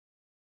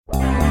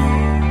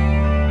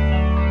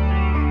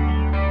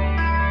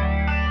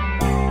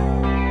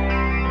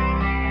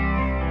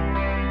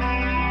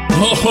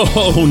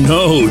Oh,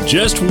 no,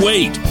 just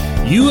wait.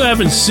 You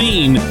haven't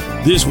seen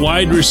this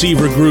wide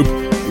receiver group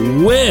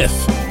with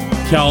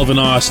Calvin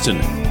Austin,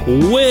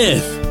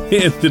 with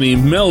Anthony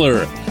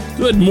Miller.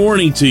 Good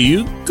morning to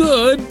you.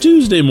 Good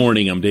Tuesday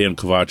morning. I'm Dan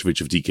Kovacevic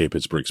of DK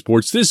Pittsburgh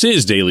Sports. This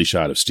is Daily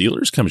Shot of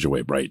Steelers. Comes your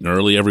way bright and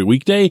early every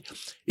weekday.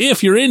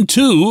 If you're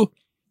into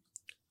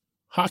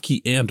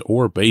hockey and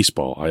or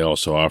baseball, I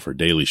also offer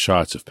daily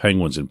shots of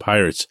Penguins and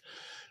Pirates,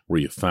 where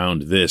you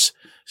found this.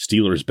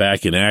 Steelers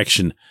back in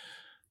action.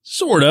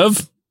 Sort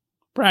of.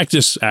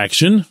 Practice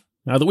action.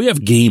 Now that we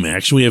have game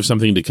action, we have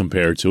something to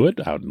compare to it.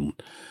 Out in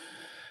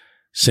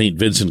St.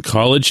 Vincent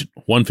College,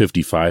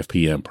 1:55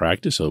 p.m.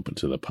 practice, open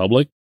to the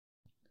public.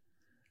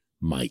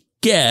 My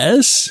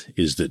guess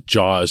is that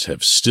jaws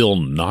have still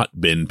not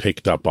been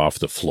picked up off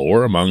the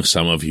floor among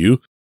some of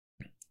you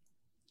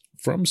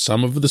from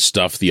some of the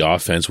stuff the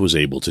offense was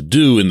able to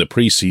do in the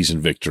preseason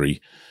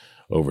victory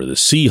over the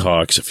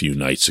Seahawks a few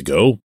nights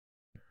ago.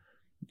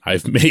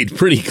 I've made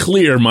pretty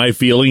clear my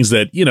feelings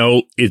that,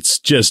 it's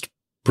just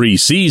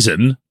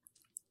preseason,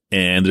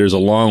 and there's a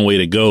long way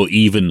to go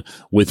even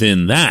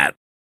within that.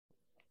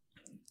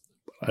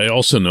 I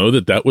also know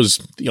that was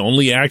the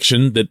only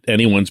action that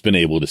anyone's been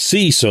able to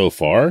see so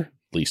far, at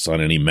least on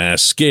any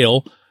mass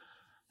scale,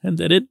 and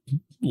that it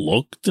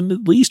looked and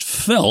at least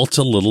felt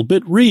a little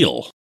bit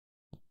real.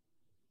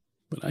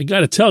 But I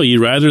gotta tell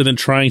you, rather than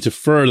trying to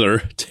further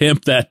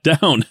tamp that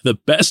down, the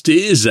best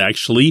is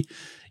actually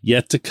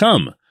yet to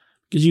come.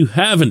 Because you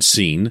haven't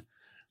seen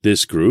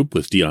this group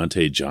with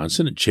Deontay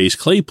Johnson and Chase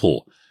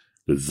Claypool,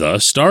 the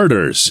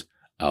starters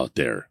out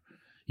there.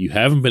 You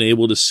haven't been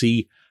able to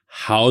see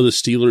how the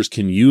Steelers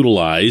can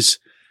utilize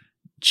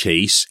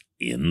Chase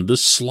in the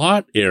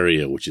slot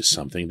area, which is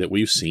something that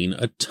we've seen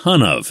a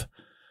ton of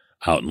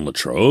out in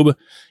Latrobe.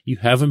 You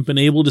haven't been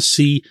able to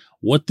see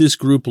what this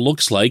group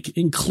looks like,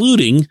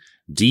 including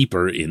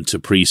deeper into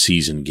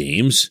preseason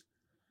games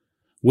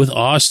with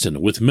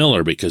Austin, with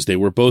Miller, because they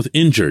were both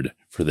injured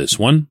for this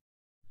one.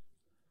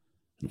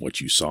 And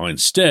what you saw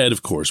instead,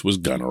 of course, was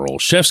Gunnar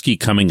Olszewski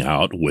coming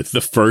out with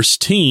the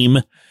first team,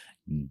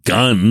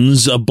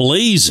 guns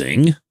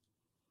a-blazing,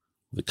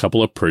 with a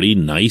couple of pretty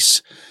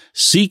nice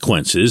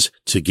sequences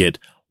to get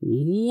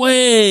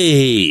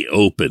way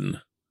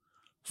open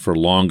for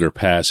longer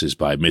passes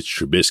by Mitch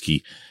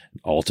Trubisky,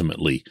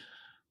 ultimately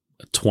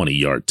a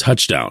 20-yard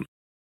touchdown.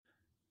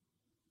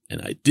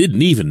 And I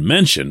didn't even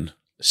mention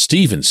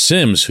Steven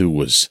Sims, who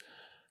was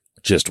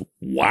just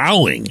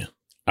wowing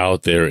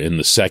out there in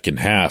the second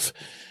half,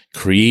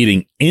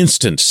 creating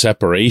instant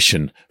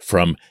separation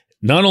from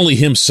not only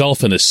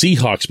himself and the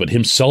Seahawks, but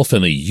himself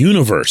and the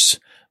universe,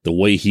 the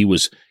way he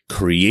was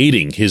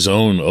creating his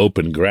own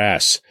open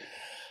grass.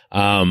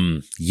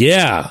 Miles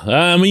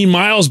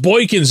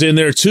Boykin's in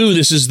there too.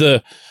 This is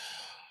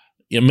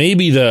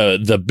maybe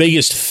the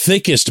biggest,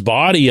 thickest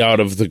body out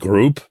of the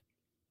group,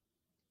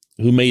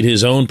 who made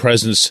his own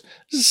presence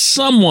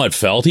somewhat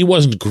felt. He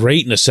wasn't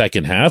great in the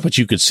second half, but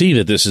you could see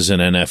that this is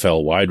an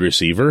NFL wide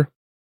receiver.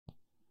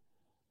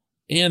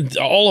 And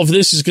all of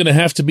this is going to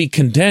have to be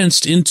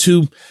condensed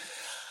into,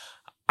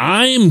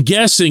 I'm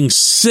guessing,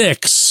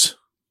 6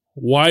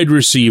 wide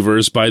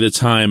receivers by the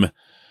time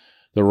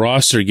the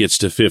roster gets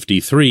to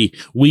 53.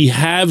 We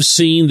have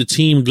seen the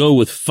team go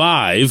with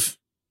 5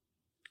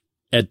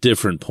 at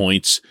different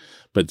points,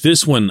 but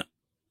this one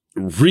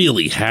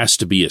really has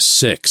to be a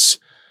 6.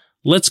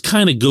 Let's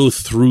kind of go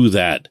through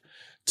that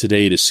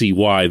today to see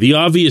why. The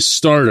obvious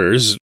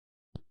starters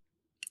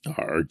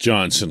are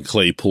Johnson,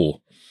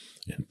 Claypool,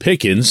 and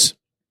Pickens.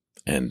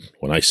 And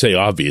when I say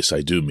obvious,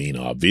 I do mean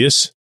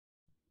obvious.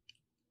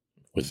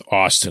 With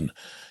Austin,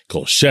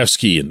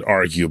 Olszewski, and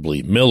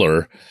arguably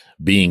Miller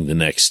being the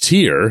next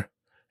tier.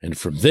 And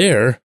from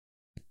there,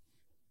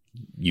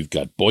 you've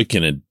got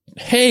Boykin and,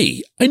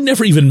 hey, I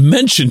never even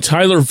mentioned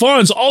Tyler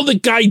Vaughns. All the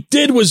guy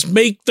did was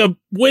make the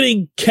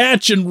winning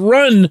catch and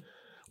run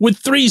with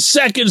 3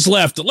 seconds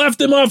left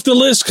him off the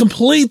list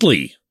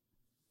completely.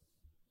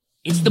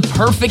 It's the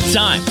perfect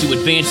time to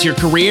advance your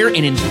career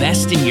and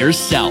invest in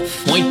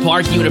yourself. Point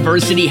Park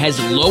University has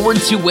lowered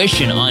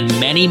tuition on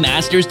many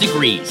master's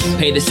degrees.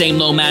 Pay the same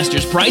low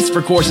master's price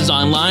for courses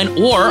online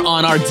or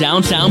on our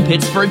downtown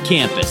Pittsburgh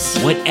campus.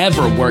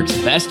 Whatever works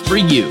best for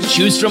you.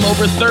 Choose from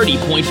over 30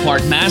 Point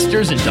Park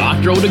master's and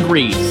doctoral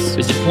degrees.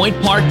 Visit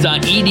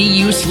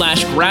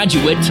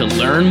pointpark.edu/graduate to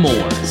learn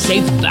more.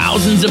 Save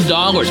thousands of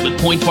dollars with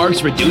Point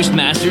Park's reduced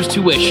master's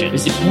tuition.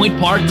 Visit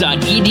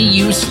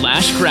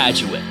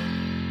pointpark.edu/graduate.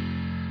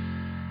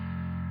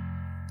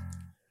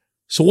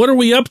 So what are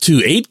we up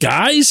to? 8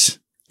 guys?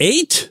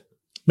 8?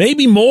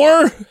 Maybe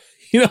more?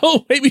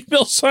 Maybe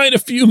they'll sign a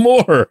few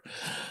more.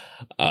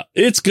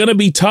 It's going to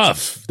be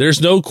tough. There's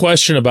no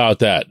question about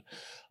that.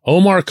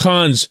 Omar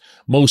Khan's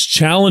most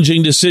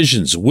challenging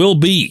decisions will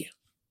be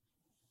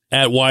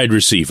at wide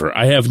receiver.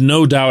 I have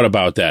no doubt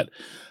about that.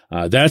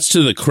 That's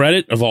to the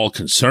credit of all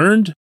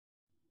concerned.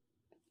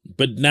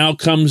 But now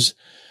comes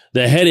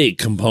the headache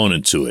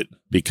component to it,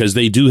 because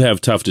they do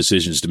have tough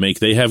decisions to make.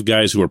 They have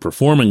guys who are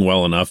performing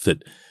well enough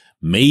that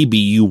maybe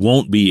you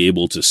won't be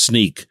able to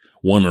sneak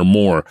one or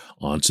more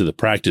onto the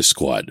practice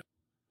squad.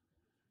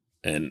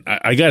 And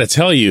I got to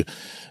tell you,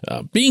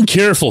 being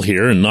careful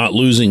here and not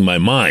losing my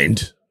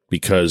mind,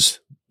 because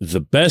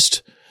the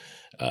best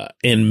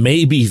and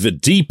maybe the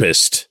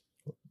deepest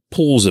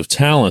pools of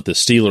talent the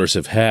Steelers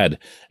have had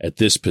at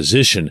this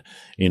position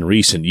in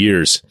recent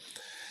years,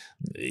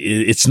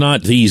 it's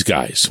not these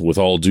guys, with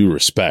all due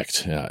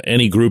respect.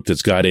 Any group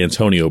that's got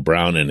Antonio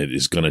Brown in it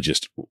is going to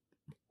just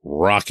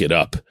rocket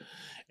up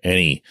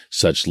any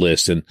such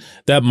list. And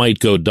that might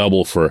go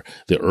double for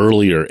the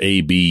earlier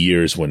AB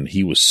years when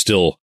he was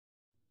still,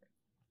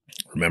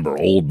 remember,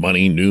 old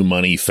money, new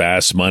money,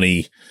 fast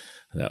money,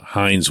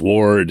 Hines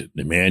Ward,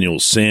 Emmanuel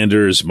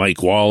Sanders,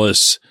 Mike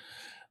Wallace.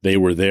 They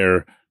were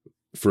there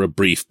for a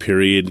brief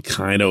period,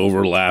 kind of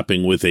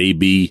overlapping with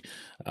AB.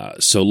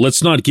 So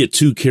let's not get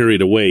too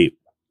carried away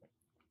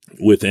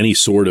with any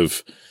sort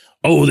of,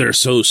 oh, they're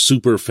so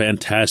super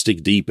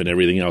fantastic deep and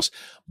everything else.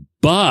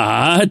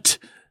 But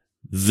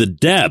the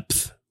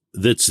depth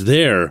that's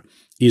there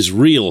is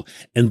real,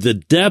 and the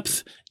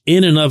depth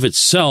in and of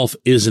itself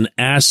is an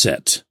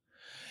asset.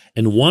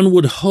 And one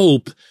would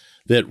hope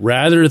that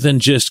rather than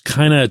just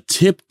kind of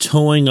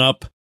tiptoeing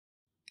up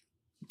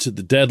to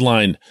the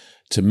deadline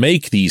to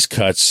make these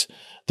cuts,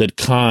 that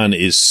Khan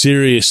is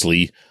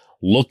seriously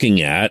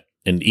looking at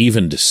and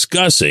even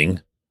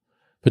discussing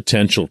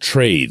potential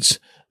trades.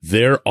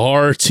 There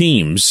are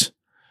teams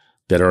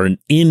that are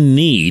in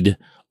need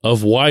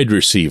of wide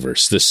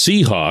receivers. The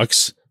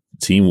Seahawks,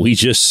 the team we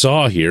just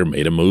saw here,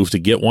 made a move to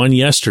get one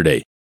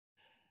yesterday.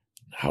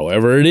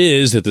 However it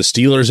is that the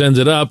Steelers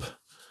ended up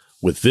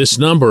with this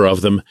number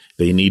of them,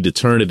 they need to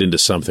turn it into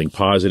something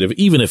positive,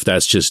 even if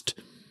that's just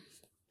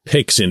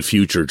picks in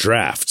future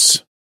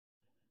drafts.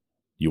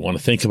 You want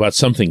to think about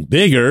something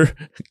bigger?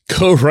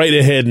 Go right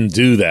ahead and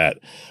do that.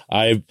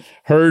 I've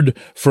heard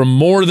from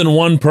more than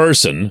one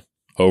person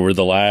over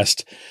the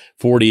last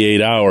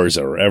 48 hours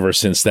or ever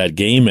since that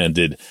game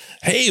ended,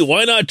 hey,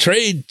 why not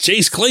trade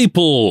Chase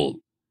Claypool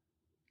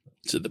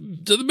to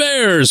the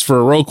Bears for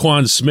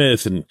Roquan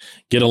Smith and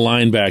get a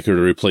linebacker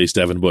to replace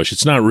Devin Bush?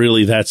 It's not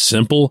really that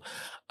simple.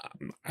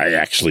 I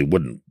actually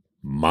wouldn't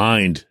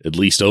mind at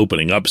least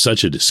opening up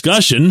such a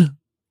discussion.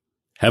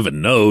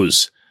 Heaven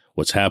knows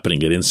what's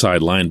happening at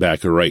inside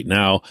linebacker right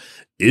now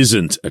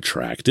isn't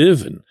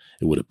attractive, and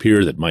it would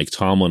appear that Mike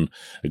Tomlin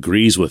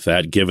agrees with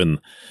that, given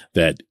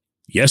that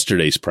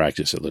yesterday's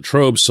practice at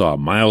Latrobe saw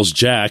Miles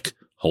Jack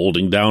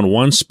holding down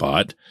one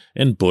spot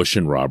and Bush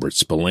and Robert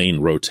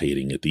Spillane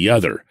rotating at the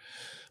other.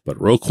 But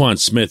Roquan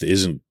Smith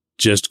isn't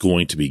just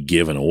going to be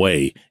given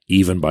away,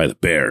 even by the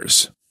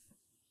Bears.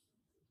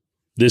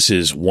 This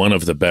is one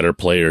of the better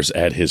players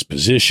at his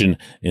position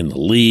in the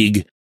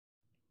league.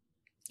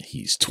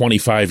 He's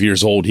 25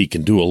 years old. He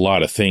can do a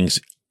lot of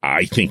things.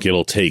 I think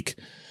it'll take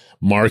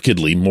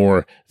markedly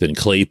more than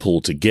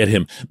Claypool to get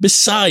him.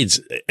 Besides,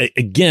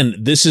 again,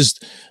 this is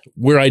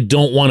where I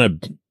don't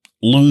want to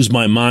lose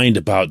my mind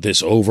about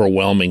this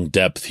overwhelming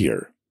depth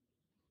here.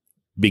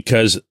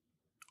 Because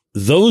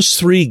those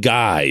three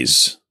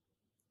guys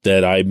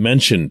that I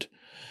mentioned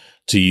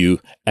to you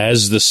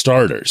as the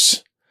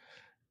starters,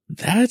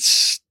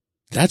 that's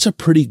a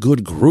pretty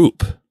good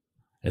group.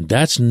 And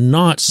that's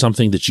not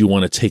something that you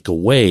want to take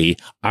away,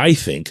 I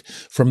think,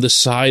 from the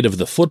side of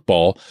the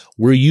football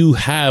where you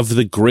have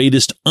the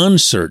greatest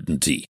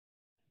uncertainty.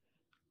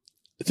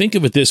 Think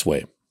of it this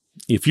way.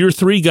 If your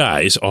three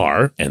guys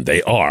are, and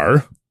they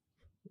are,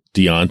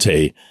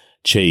 Deontay,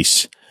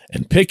 Chase,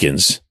 and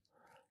Pickens,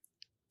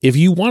 if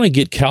you want to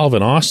get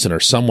Calvin Austin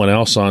or someone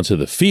else onto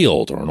the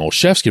field, or an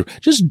Olszewski,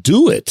 just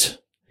do it.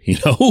 You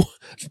know,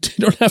 you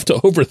don't have to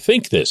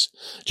overthink this.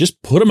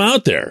 Just put them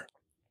out there.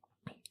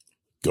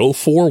 Go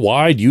four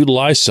wide,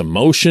 utilize some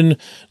motion,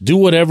 do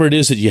whatever it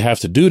is that you have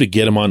to do to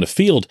get them on the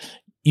field.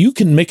 You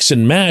can mix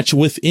and match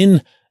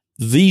within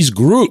these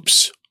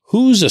groups.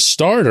 Who's a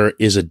starter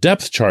is a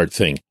depth chart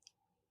thing.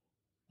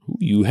 Who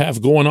you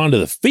have going onto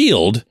the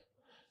field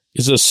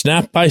is a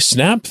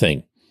snap-by-snap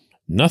thing.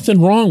 Nothing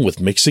wrong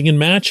with mixing and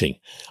matching.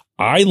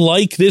 I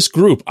like this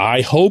group. I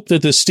hope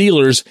that the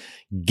Steelers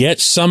get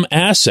some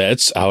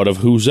assets out of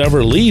who's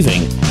ever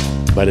leaving,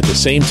 but at the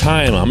same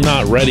time, I'm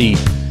not ready.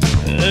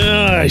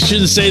 I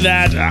shouldn't say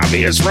that.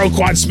 It's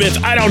Roquan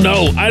Smith. I don't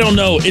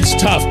know. It's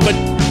tough, but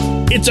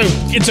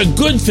it's a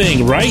good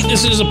thing, right?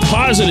 This is a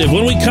positive.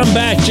 When we come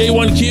back,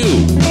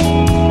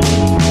 J1Q.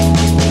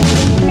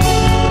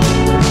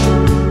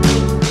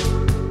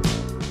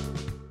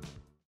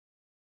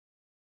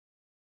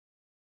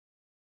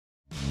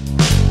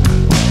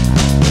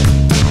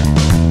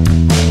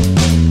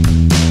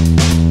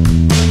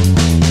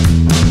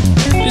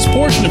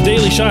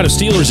 Shot of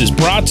Steelers is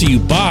brought to you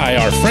by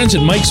our friends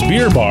at Mike's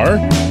Beer Bar.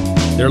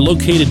 They're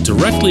located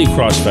directly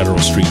across Federal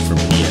Street from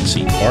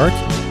PNC Park.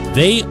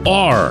 They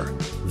are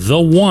the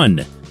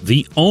one,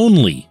 the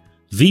only,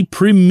 the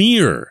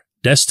premier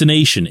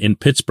destination in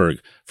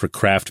Pittsburgh for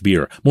craft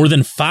beer. More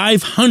than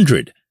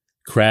 500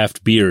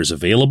 craft beers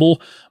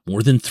available,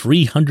 more than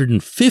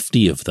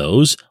 350 of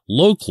those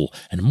local,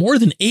 and more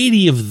than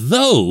 80 of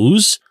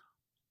those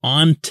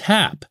on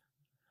tap.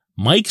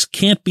 Mike's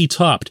can't be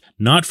topped,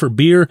 not for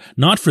beer,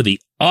 not for the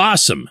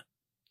awesome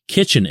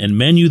kitchen and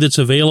menu that's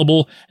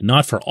available, and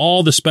not for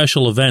all the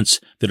special events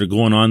that are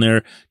going on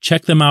there.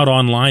 Check them out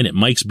online at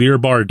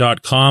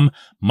mikesbeerbar.com.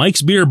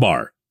 Mike's Beer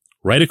Bar,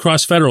 right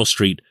across Federal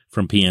Street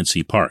from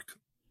PNC Park.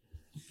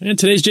 And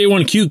today's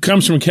J1Q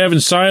comes from Kevin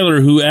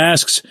Seiler, who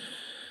asks,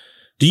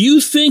 do you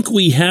think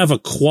we have a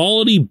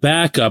quality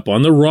backup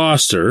on the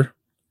roster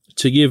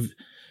to give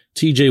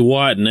TJ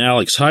Watt and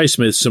Alex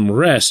Highsmith some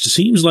rest?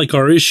 Seems like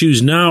our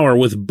issues now are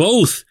with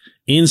both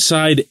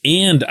inside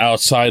and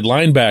outside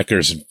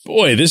linebackers.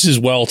 Boy, this is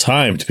well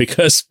timed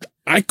because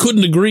I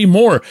couldn't agree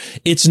more.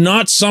 It's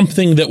not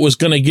something that was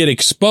going to get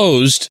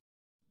exposed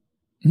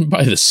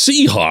by the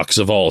Seahawks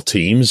of all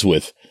teams,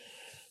 with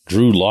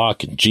Drew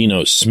Lock and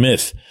Geno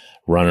Smith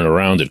running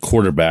around at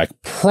quarterback,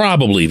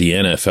 probably the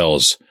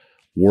NFL's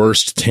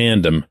worst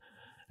tandem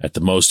at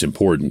the most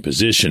important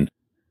position.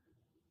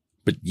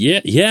 But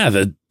yeah,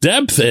 the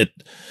depth at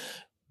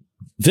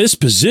this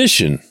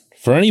position,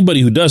 for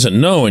anybody who doesn't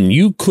know, and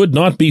you could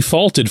not be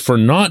faulted for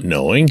not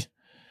knowing,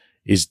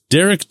 is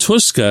Derek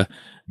Tuszka,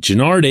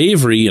 Genard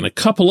Avery, and a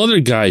couple other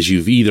guys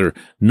you've either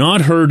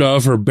not heard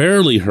of or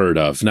barely heard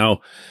of.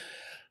 Now,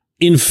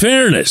 in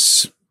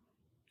fairness,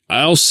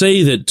 I'll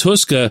say that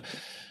Tuszka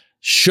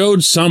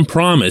showed some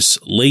promise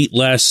late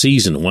last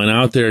season, went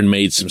out there and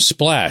made some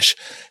splash.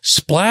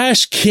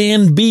 Splash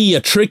can be a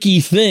tricky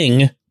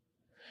thing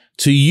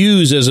to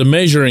use as a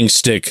measuring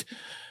stick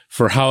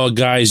for how a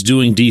guy's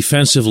doing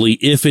defensively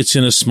if it's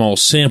in a small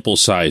sample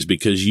size,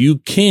 because you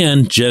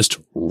can just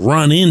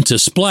run into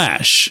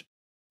splash.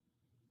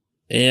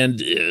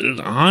 And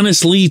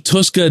honestly,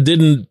 Tuszka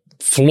didn't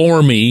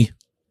floor me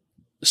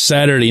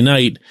Saturday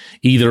night,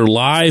 either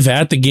live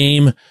at the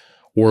game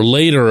or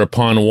later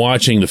upon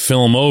watching the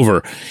film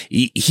over.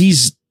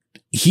 He's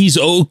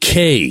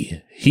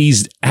okay.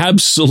 He's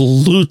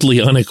absolutely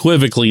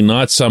unequivocally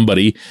not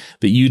somebody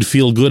that you'd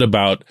feel good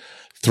about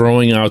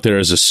throwing out there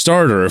as a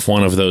starter if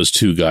one of those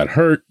two got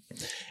hurt.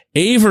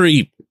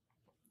 Avery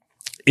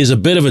is a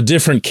bit of a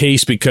different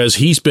case because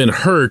he's been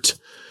hurt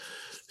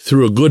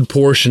through a good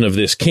portion of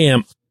this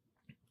camp,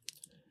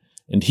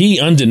 and he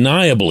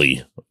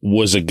undeniably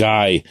was a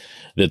guy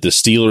that the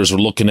Steelers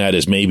were looking at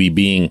as maybe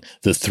being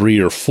the 3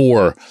 or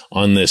 4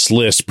 on this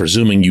list,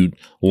 presuming you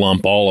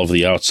lump all of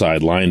the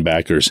outside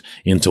linebackers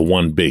into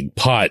one big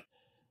pot.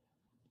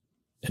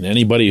 And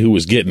anybody who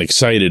was getting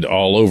excited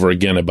all over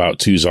again about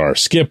Tuzar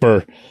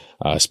Skipper,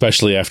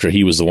 especially after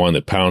he was the one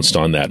that pounced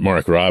on that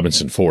Mark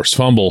Robinson forced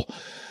fumble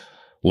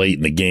late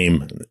in the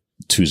game,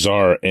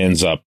 Tuzar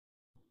ends up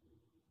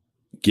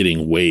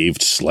getting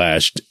waived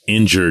 /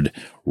 injured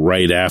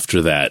right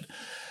after that.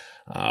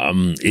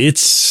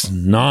 It's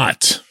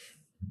not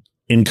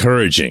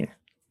encouraging.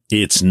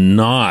 It's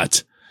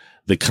not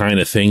the kind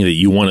of thing that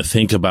you want to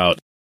think about,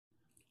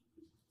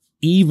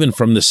 even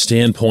from the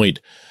standpoint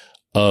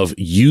of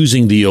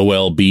using the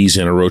OLBs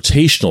in a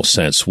rotational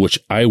sense, which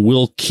I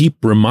will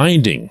keep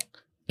reminding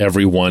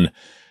everyone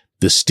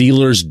the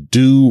Steelers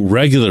do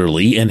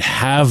regularly and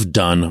have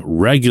done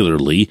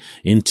regularly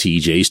in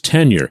TJ's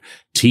tenure.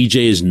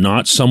 TJ is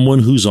not someone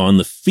who's on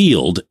the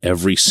field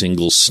every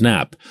single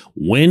snap.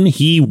 When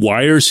he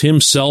wires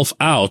himself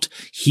out,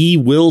 he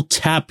will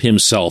tap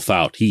himself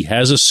out. He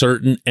has a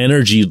certain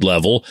energy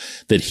level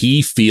that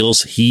he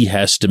feels he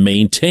has to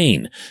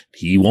maintain.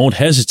 He won't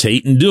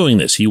hesitate in doing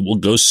this. He will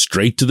go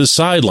straight to the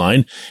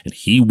sideline, and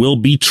he will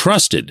be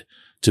trusted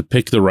to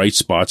pick the right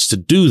spots to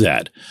do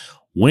that.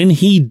 When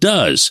he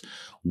does,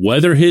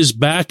 whether his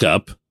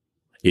backup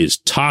is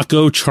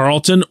Taco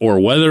Charlton or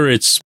whether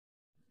it's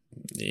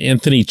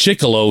Anthony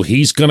Chickillo,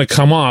 he's going to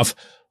come off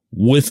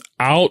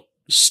without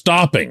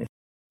stopping.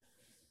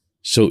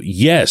 So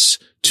yes,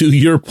 to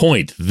your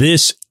point,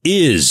 this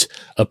is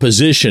a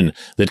position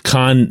that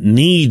Khan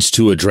needs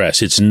to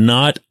address. It's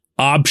not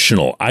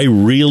optional. I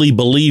really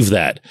believe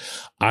that.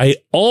 I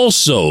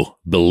also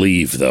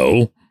believe,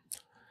 though,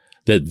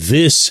 that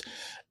this,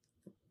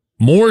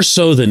 more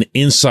so than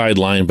inside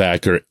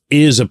linebacker,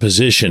 is a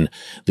position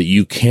that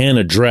you can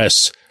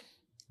address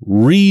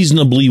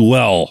reasonably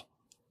well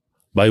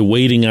by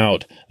waiting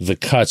out the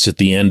cuts at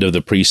the end of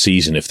the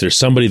preseason. If there's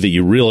somebody that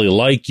you really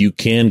like, you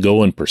can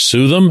go and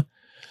pursue them.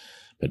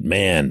 But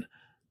man,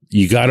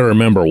 you got to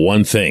remember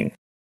one thing.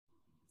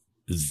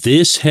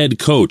 This head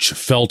coach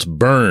felt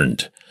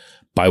burned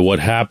by what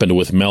happened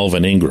with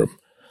Melvin Ingram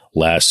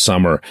last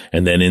summer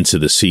and then into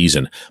the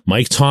season.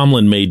 Mike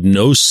Tomlin made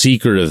no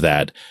secret of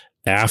that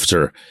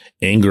after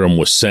Ingram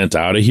was sent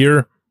out of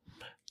here.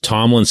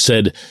 Tomlin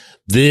said,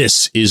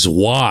 this is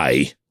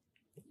why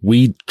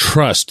we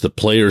trust the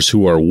players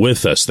who are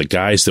with us, the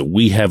guys that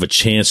we have a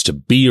chance to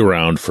be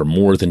around for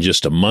more than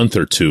just a month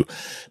or two.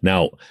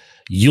 Now,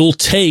 you'll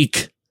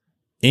take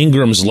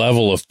Ingram's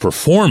level of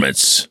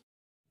performance,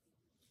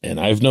 and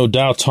I've no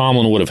doubt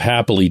Tomlin would have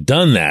happily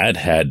done that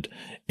had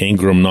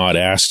Ingram not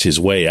asked his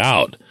way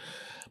out.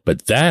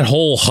 But that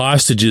whole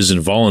hostages and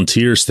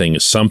volunteers thing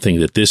is something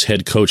that this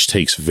head coach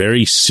takes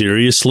very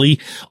seriously,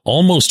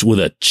 almost with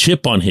a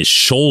chip on his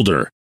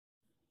shoulder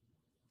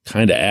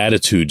kind of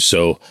attitude.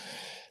 So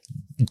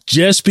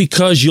just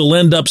because you'll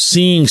end up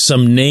seeing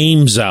some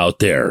names out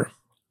there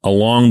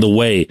along the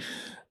way,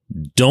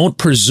 don't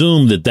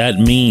presume that that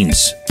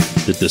means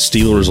that the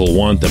Steelers will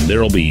want them.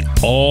 There will be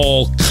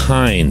all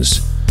kinds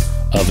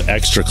of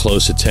extra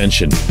close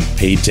attention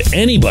paid to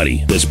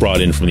anybody that's brought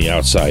in from the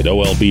outside,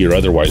 OLB or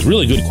otherwise.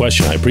 Really good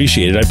question. I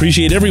appreciate it. I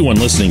appreciate everyone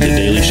listening to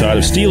Daily Shot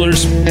of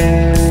Steelers.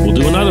 We'll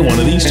do another one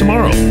of these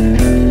tomorrow.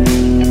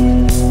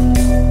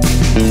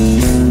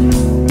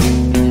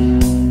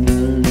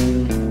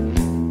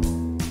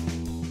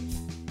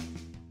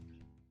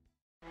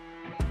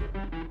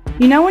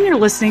 You know when you're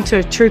listening to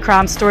a true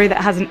crime story that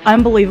has an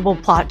unbelievable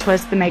plot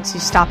twist that makes you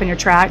stop in your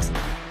tracks?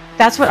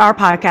 That's what our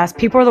podcast,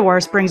 People Are the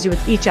Worst, brings you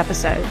with each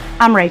episode.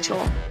 I'm Rachel.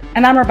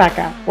 And I'm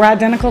Rebecca. We're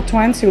identical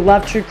twins who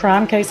love true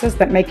crime cases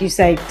that make you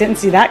say, didn't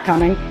see that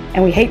coming,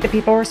 and we hate the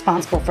people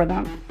responsible for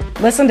them.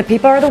 Listen to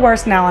People Are the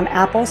Worst now on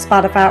Apple,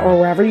 Spotify, or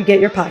wherever you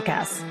get your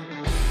podcasts.